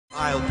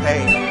I'll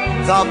pay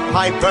the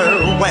piper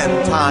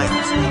when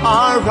times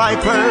are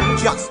riper.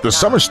 Just the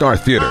SummerStar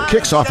Theater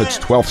kicks off its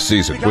 12th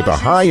season with a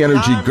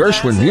high-energy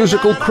Gershwin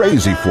musical,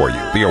 Crazy for You.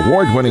 The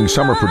award-winning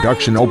summer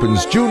production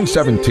opens June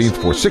 17th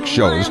for 6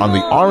 shows on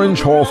the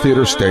Orange Hall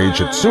Theater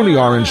stage at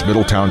SUNY Orange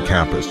Middletown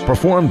campus.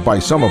 Performed by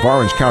some of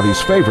Orange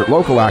County's favorite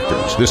local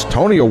actors, this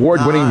Tony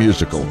Award-winning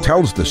musical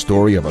tells the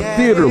story of a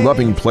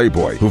theater-loving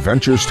playboy who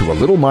ventures to a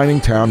little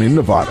mining town in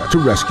Nevada to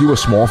rescue a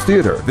small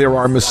theater. There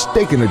are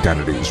mistaken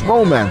identities,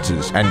 romances,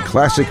 and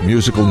classic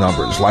musical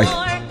numbers like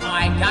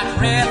I got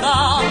rhythm,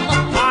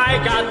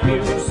 I got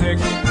music,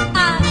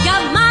 I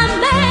got my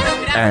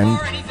man,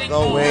 and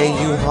the way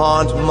you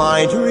haunt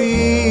my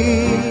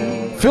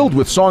dreams. Filled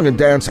with song and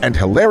dance and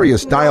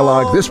hilarious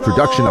dialogue, this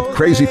production of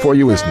Crazy for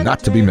You is not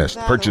to be missed.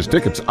 Purchase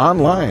tickets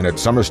online at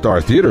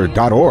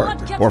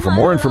summerstartheater.org, or for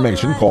more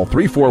information call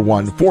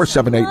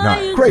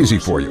 341-4789. Crazy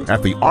for You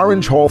at the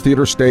Orange Hall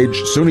Theater stage,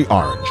 SUNY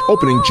Orange,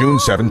 opening June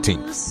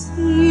 17th.